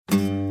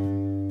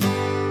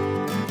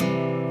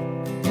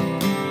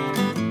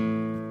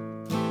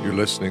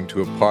listening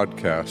to a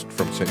podcast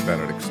from St.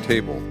 Benedict's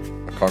Table,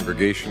 a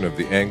congregation of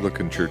the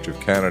Anglican Church of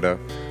Canada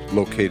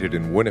located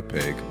in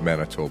Winnipeg,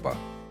 Manitoba.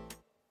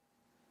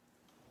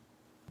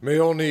 May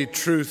only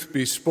truth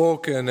be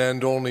spoken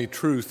and only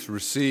truth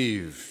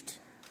received.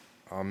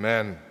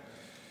 Amen.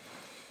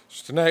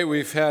 So tonight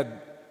we've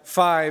had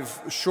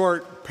 5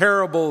 short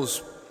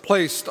parables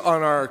placed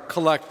on our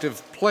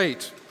collective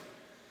plate,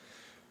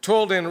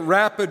 told in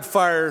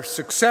rapid-fire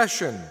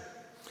succession,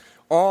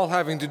 all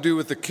having to do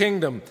with the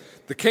kingdom.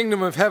 The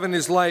kingdom of heaven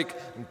is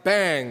like,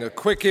 bang, a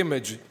quick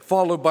image,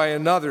 followed by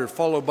another,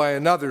 followed by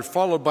another,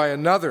 followed by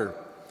another.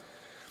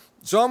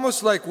 It's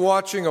almost like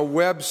watching a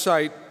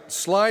website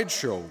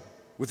slideshow,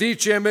 with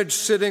each image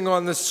sitting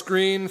on the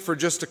screen for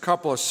just a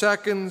couple of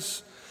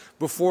seconds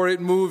before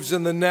it moves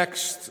and the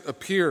next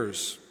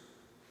appears.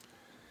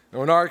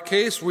 Now, in our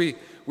case, we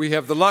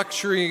have the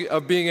luxury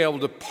of being able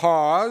to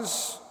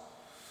pause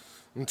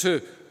and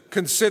to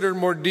consider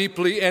more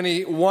deeply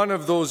any one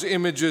of those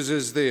images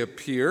as they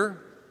appear,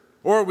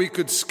 or we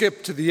could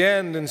skip to the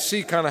end and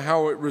see kind of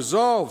how it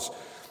resolves.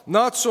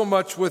 Not so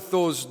much with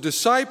those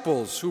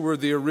disciples who were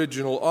the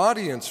original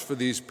audience for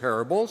these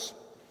parables,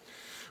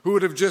 who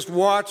would have just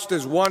watched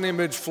as one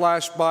image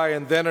flashed by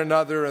and then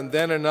another and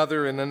then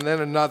another and then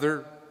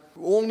another.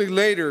 Only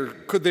later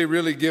could they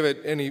really give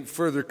it any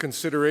further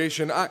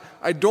consideration.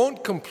 I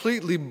don't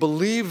completely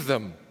believe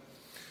them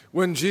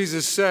when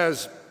Jesus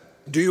says,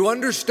 "Do you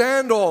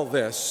understand all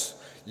this?"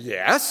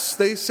 "Yes,"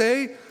 they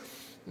say.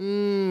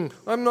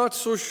 I'm not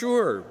so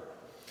sure.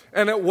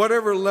 And at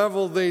whatever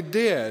level they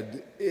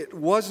did, it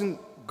wasn't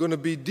going to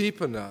be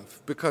deep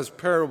enough, because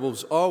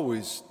parables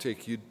always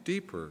take you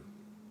deeper.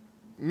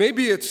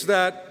 Maybe it's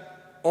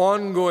that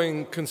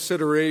ongoing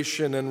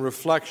consideration and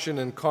reflection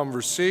and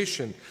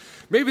conversation.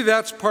 Maybe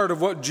that's part of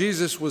what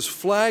Jesus was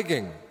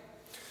flagging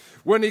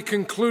when he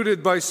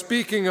concluded by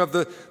speaking of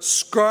the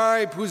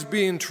scribe who's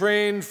being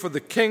trained for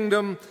the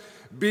kingdom,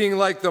 being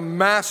like the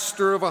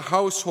master of a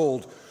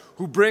household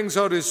who brings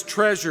out of his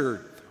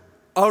treasure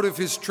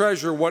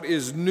what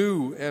is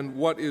new and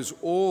what is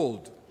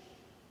old.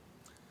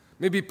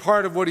 Maybe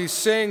part of what he's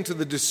saying to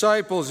the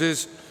disciples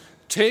is,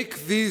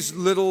 take these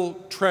little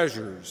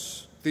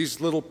treasures, these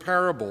little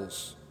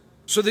parables,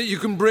 so that you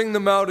can bring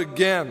them out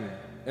again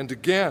and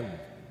again,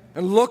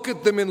 and look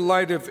at them in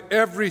light of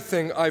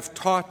everything I've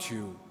taught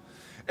you,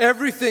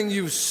 everything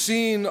you've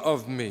seen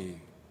of me,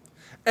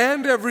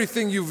 and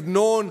everything you've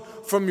known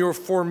from your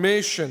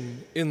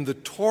formation in the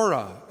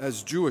Torah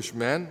as Jewish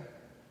men,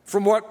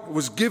 from what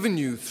was given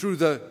you through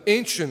the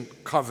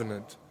ancient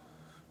covenant.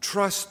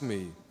 Trust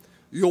me,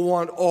 you'll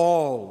want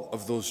all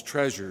of those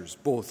treasures,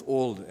 both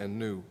old and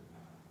new.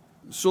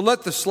 So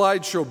let the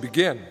slideshow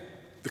begin.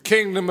 The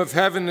kingdom of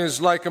heaven is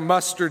like a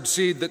mustard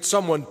seed that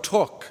someone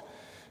took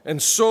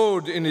and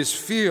sowed in his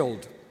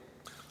field.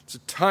 It's a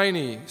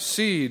tiny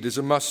seed, is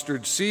a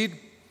mustard seed.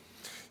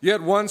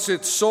 Yet once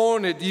it's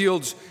sown, it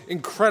yields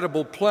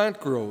incredible plant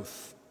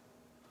growth.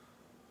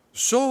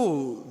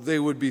 So, they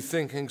would be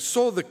thinking,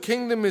 so the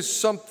kingdom is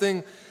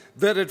something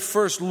that at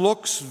first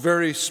looks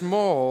very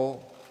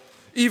small,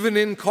 even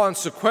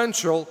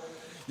inconsequential,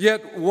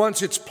 yet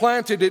once it's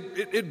planted,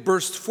 it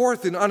bursts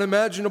forth in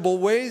unimaginable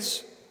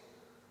ways.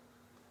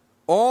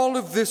 All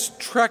of this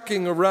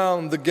trekking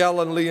around the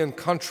Galilean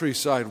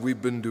countryside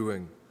we've been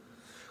doing,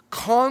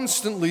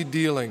 constantly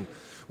dealing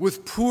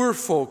with poor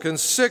folk and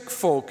sick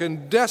folk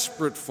and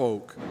desperate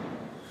folk,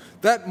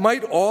 that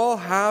might all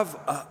have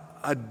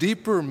a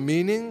deeper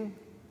meaning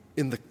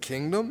in the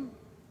kingdom?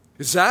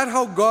 Is that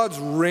how God's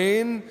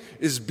reign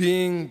is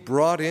being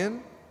brought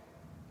in?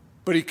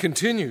 But he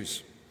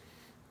continues.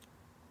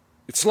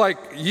 It's like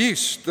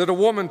yeast that a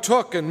woman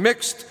took and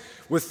mixed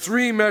with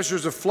 3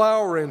 measures of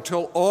flour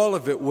until all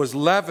of it was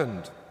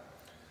leavened.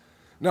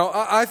 Now,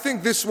 I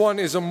think this one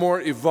is a more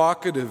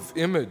evocative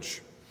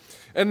image.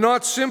 And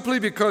not simply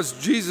because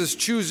Jesus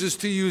chooses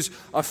to use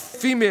a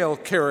female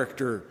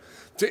character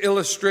to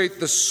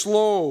illustrate the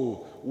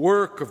slow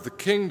work of the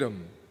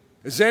kingdom.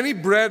 As any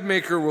bread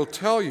maker will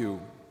tell you,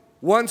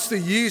 once the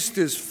yeast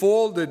is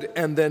folded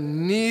and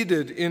then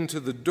kneaded into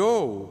the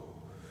dough,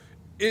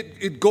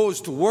 it goes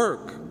to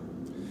work.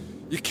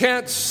 You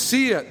can't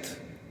see it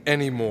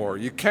anymore.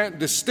 You can't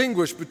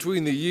distinguish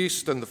between the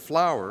yeast and the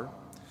flour.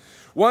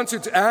 Once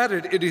it's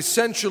added, it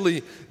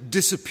essentially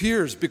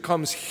disappears,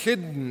 becomes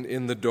hidden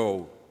in the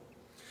dough.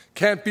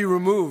 Can't be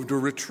removed or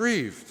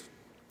retrieved.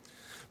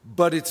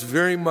 But it's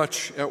very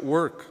much at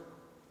work.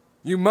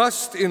 You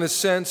must, in a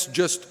sense,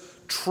 just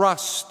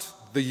trust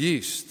the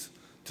yeast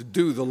to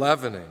do the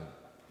leavening.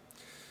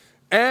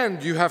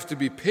 And you have to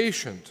be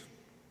patient.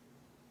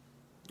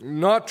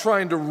 Not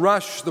trying to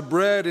rush the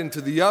bread into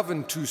the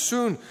oven too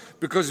soon,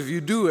 because if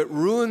you do, it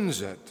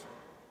ruins it.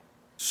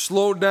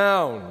 Slow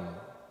down,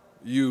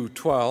 you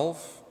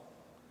 12.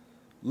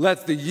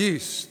 Let the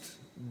yeast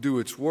do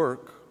its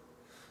work.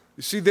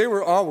 You see, they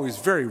were always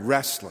very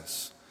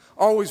restless,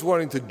 always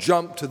wanting to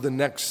jump to the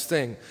next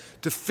thing,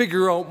 to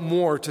figure out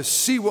more, to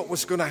see what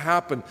was going to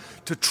happen,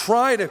 to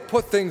try to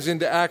put things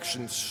into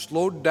action.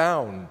 Slow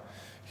down,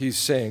 he's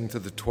saying to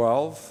the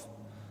 12.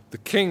 The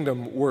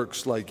kingdom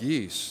works like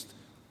yeast.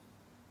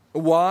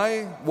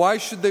 Why? Why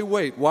should they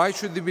wait? Why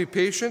should they be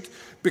patient?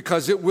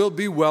 Because it will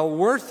be well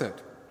worth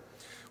it,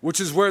 which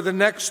is where the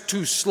next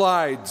two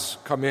slides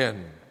come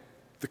in.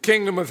 The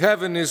kingdom of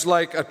heaven is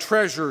like a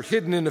treasure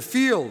hidden in a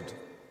field.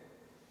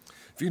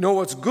 If you know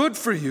what's good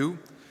for you,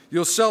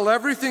 you'll sell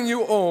everything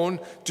you own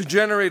to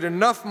generate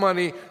enough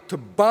money to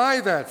buy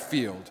that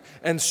field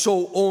and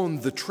so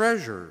own the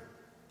treasure.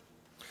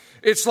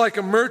 It's like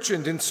a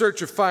merchant in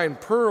search of fine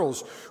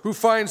pearls who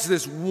finds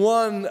this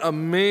one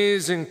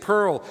amazing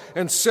pearl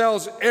and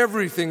sells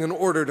everything in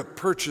order to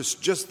purchase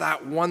just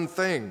that one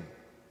thing.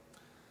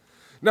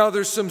 Now,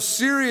 there's some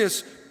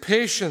serious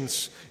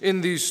patience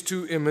in these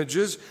two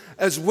images,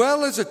 as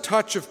well as a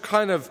touch of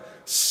kind of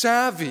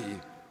savvy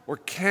or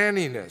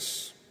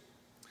canniness.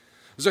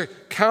 It's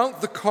like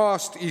count the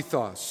cost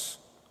ethos,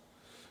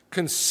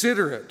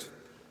 consider it,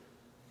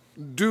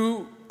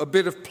 do a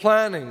bit of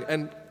planning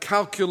and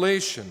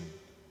calculation,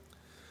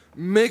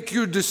 make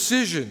your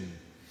decision,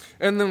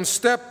 and then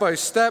step by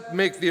step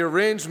make the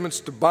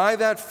arrangements to buy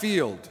that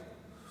field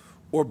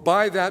or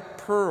buy that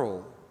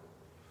pearl.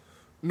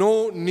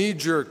 No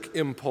knee-jerk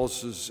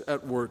impulses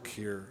at work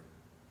here.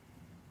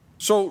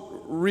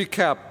 So,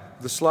 recap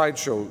the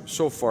slideshow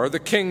so far. The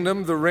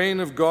kingdom, the reign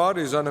of God,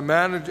 is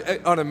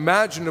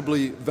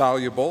unimaginably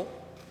valuable,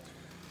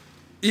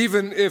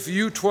 even if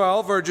you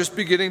 12 are just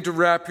beginning to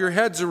wrap your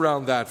heads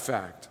around that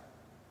fact.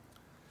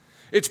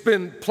 It's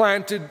been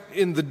planted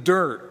in the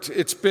dirt.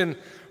 It's been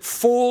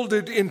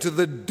folded into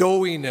the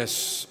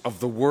doughiness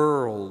of the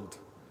world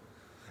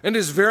and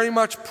is very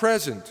much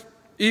present,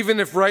 even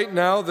if right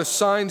now the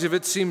signs of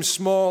it seem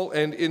small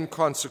and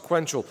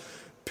inconsequential.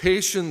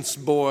 Patience,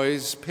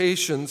 boys,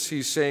 patience,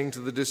 he's saying to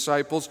the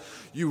disciples.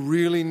 You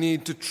really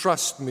need to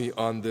trust me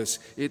on this.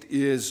 It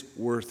is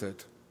worth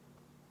it.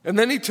 And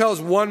then he tells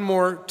one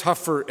more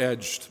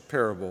tougher-edged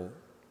parable.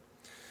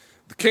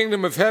 The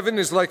kingdom of heaven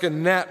is like a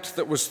net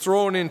that was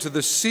thrown into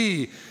the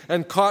sea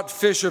and caught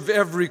fish of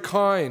every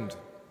kind.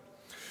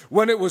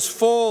 When it was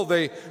full,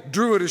 they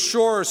drew it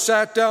ashore,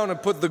 sat down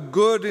and put the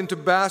good into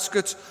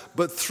baskets,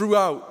 but threw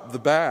out the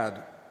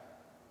bad.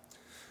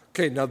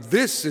 Okay, now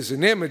this is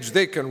an image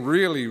they can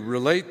really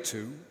relate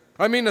to.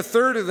 I mean, a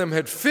third of them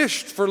had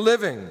fished for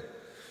living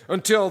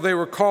until they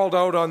were called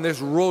out on this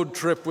road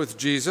trip with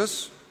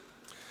Jesus.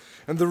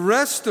 And the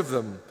rest of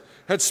them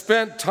had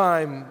spent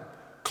time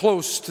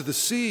close to the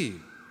sea.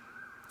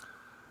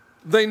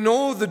 They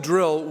know the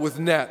drill with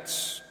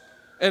nets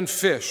and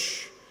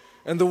fish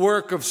and the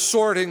work of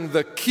sorting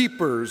the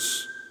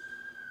keepers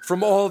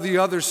from all the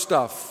other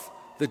stuff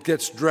that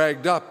gets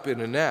dragged up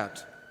in a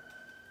net.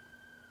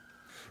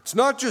 It's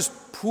not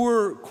just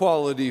poor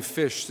quality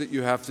fish that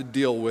you have to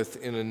deal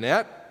with in a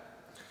net.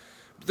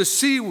 The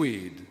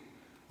seaweed,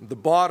 the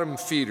bottom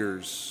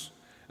feeders,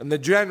 and the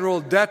general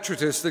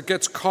detritus that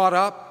gets caught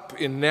up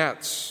in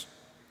nets.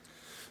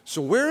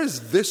 So where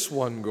is this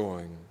one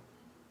going?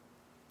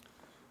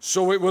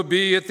 So it will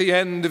be at the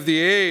end of the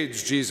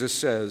age, Jesus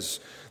says.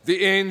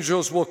 The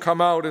angels will come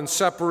out and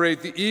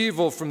separate the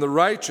evil from the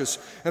righteous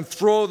and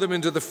throw them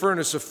into the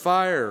furnace of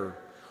fire,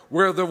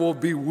 where there will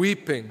be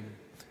weeping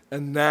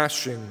and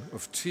gnashing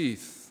of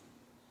teeth.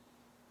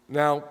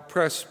 Now,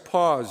 press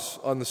pause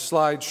on the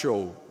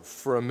slideshow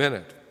for a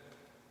minute.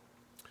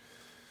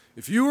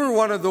 If you were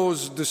one of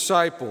those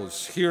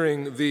disciples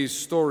hearing these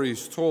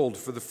stories told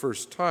for the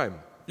first time,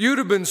 you'd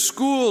have been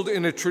schooled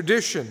in a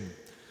tradition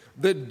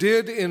that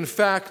did, in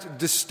fact,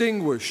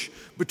 distinguish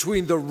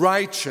between the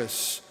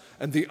righteous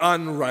and the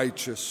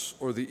unrighteous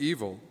or the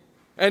evil.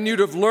 And you'd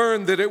have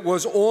learned that it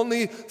was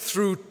only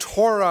through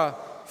Torah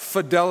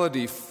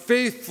fidelity,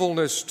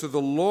 faithfulness to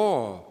the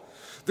law,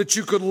 that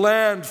you could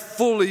land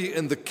fully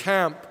in the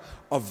camp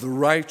of the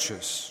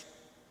righteous.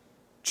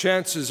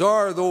 Chances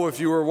are, though, if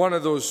you were one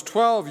of those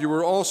 12, you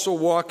were also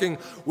walking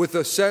with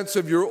a sense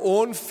of your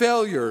own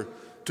failure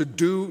to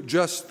do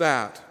just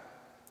that,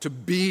 to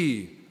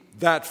be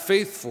that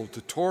faithful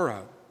to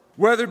Torah.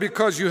 Whether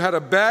because you had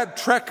a bad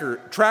track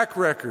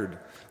record,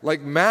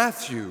 like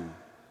Matthew,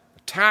 a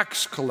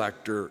tax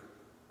collector,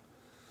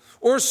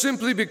 or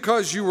simply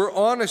because you were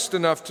honest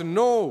enough to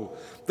know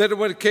that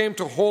when it came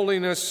to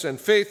holiness and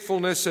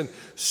faithfulness and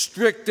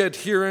strict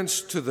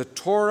adherence to the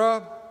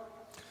Torah,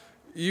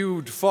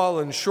 you'd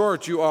fallen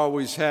short. You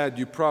always had,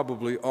 you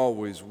probably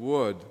always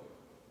would.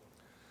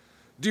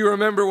 Do you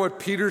remember what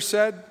Peter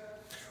said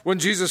when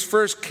Jesus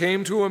first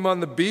came to him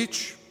on the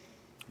beach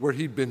where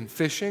he'd been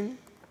fishing?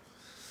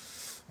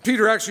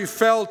 Peter actually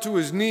fell to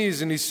his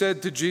knees and he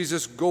said to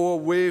Jesus, "Go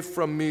away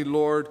from me,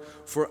 Lord,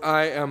 for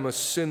I am a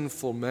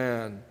sinful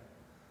man."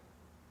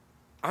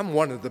 I'm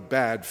one of the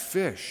bad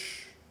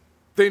fish.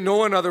 They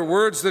know, in other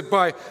words, that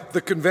by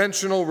the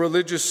conventional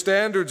religious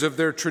standards of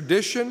their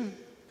tradition,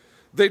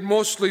 they'd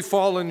mostly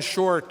fallen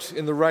short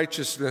in the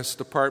righteousness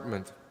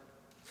department.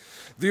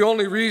 The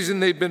only reason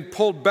they'd been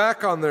pulled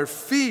back on their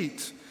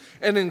feet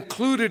and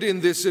included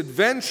in this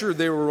adventure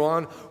they were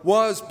on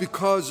was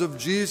because of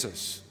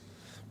Jesus,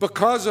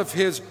 because of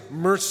his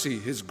mercy,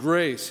 his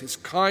grace, his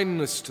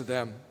kindness to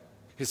them,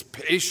 his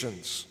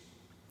patience.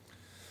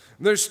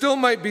 There still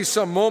might be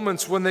some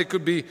moments when they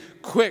could be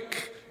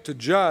quick to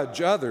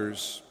judge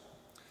others,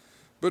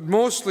 but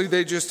mostly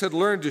they just had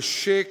learned to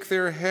shake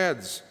their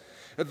heads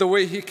at the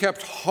way he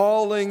kept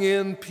hauling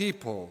in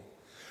people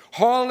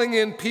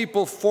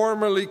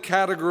formerly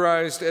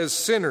categorized as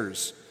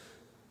sinners,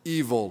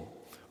 evil,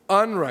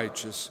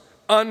 unrighteous,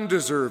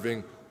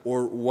 undeserving,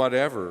 or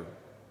whatever.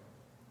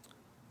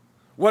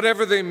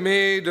 Whatever they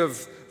made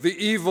of the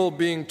evil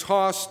being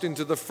tossed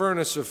into the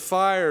furnace of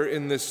fire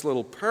in this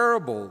little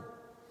parable,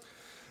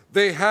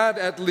 they had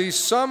at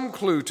least some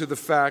clue to the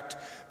fact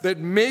that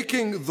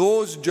making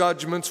those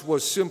judgments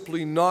was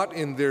simply not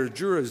in their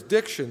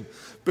jurisdiction,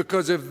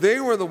 because if they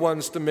were the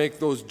ones to make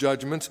those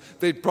judgments,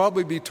 they'd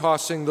probably be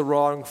tossing the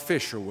wrong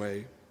fish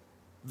away.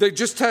 They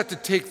just had to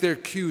take their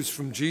cues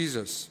from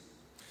Jesus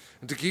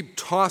and to keep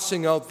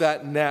tossing out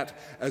that net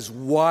as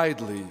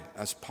widely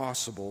as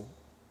possible.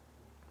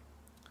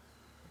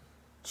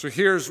 So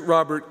here's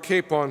Robert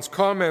Capon's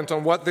comment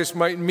on what this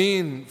might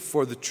mean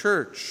for the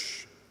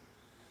church.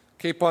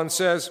 Capon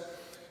says,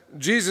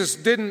 Jesus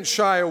didn't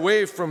shy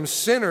away from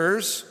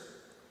sinners,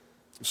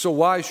 so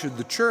why should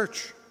the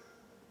church?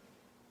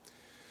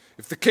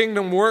 If the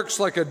kingdom works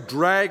like a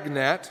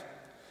dragnet,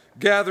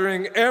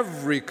 gathering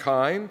every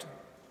kind,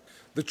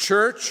 the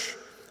church,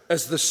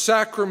 as the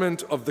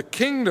sacrament of the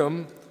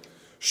kingdom,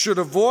 should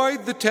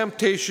avoid the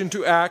temptation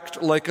to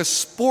act like a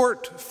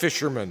sport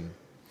fisherman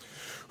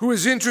who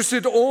is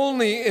interested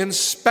only in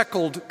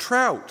speckled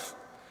trout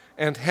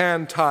and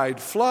hand-tied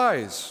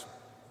flies.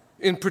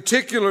 In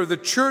particular, the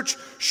church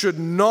should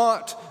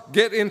not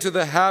get into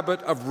the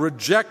habit of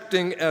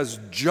rejecting as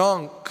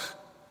junk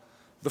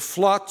the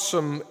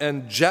flotsam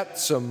and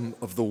jetsam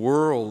of the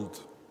world,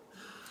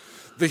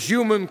 the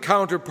human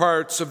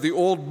counterparts of the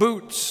old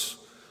boots,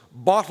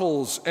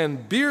 bottles,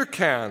 and beer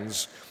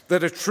cans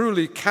that a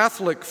truly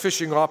Catholic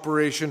fishing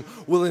operation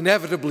will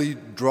inevitably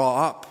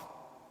draw up.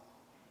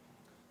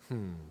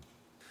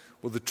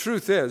 Well, the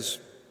truth is,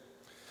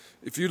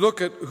 if you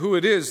look at who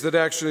it is that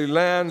actually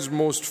lands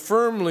most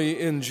firmly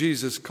in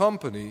Jesus'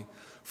 company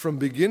from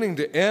beginning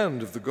to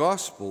end of the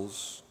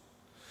Gospels,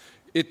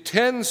 it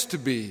tends to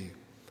be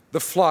the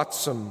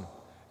flotsam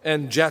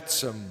and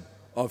jetsam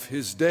of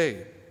his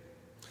day.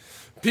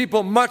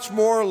 People much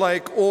more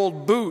like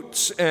old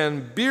boots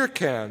and beer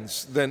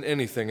cans than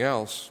anything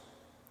else.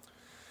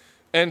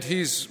 And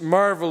he's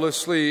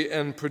marvelously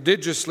and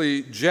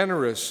prodigiously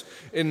generous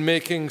in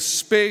making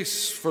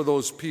space for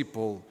those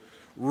people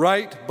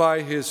right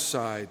by his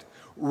side,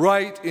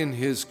 right in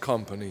his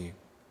company.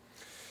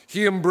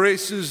 He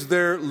embraces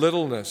their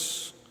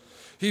littleness.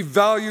 He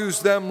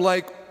values them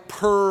like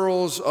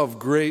pearls of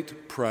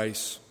great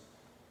price.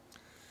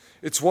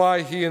 It's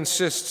why he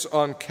insists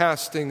on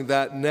casting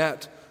that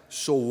net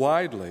so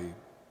widely.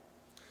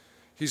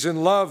 He's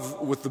in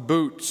love with the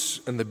boots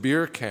and the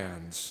beer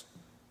cans.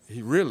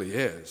 He really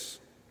is.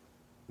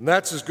 And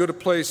that's as good a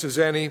place as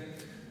any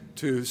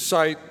to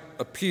cite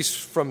a piece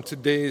from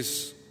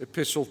today's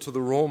epistle to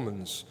the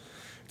Romans.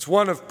 It's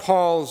one of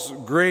Paul's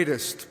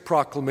greatest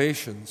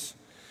proclamations.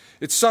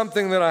 It's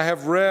something that I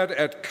have read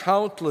at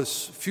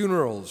countless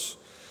funerals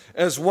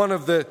as one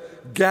of the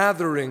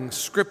gathering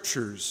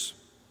scriptures.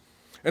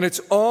 And it's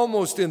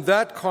almost in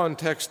that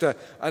context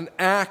an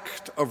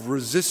act of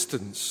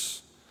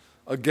resistance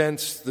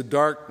against the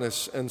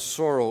darkness and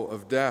sorrow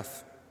of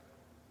death.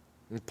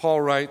 And Paul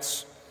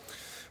writes,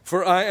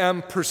 "For I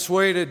am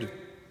persuaded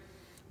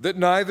that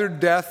neither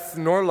death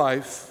nor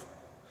life,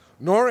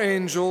 nor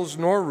angels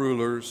nor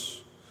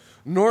rulers,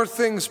 nor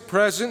things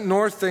present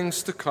nor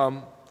things to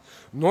come,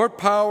 nor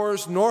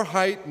powers, nor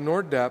height,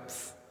 nor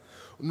depth,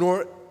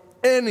 nor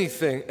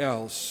anything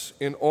else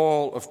in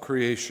all of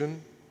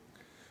creation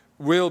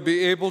will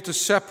be able to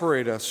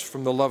separate us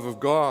from the love of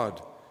God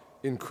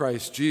in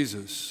Christ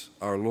Jesus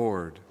our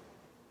Lord."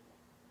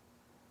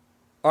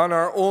 On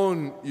our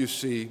own, you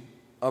see,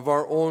 of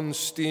our own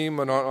steam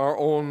and on our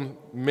own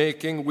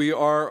making, we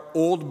are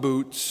old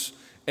boots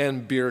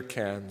and beer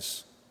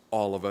cans,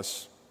 all of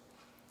us.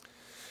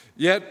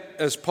 Yet,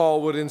 as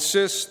Paul would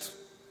insist,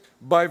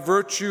 by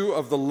virtue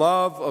of the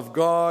love of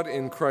God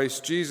in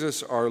Christ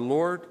Jesus our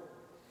Lord,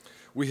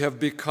 we have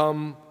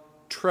become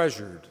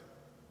treasured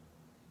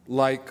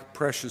like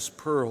precious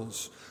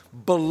pearls,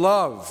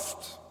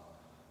 beloved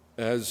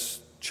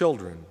as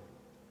children,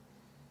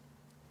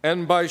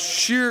 and by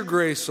sheer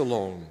grace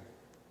alone,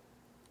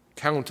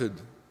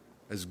 counted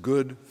as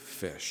good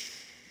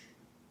fish.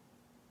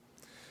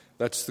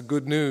 That's the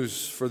good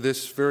news for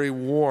this very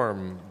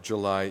warm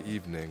July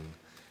evening.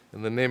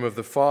 In the name of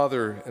the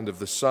Father, and of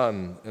the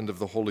Son, and of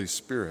the Holy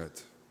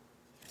Spirit.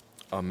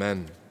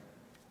 Amen.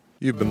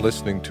 You've been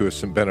listening to a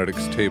St.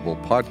 Benedict's Table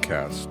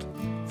podcast.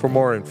 For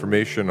more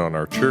information on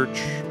our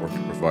church or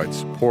to provide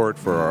support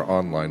for our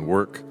online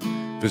work,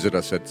 visit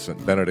us at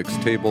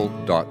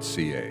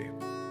stbenedictstable.ca.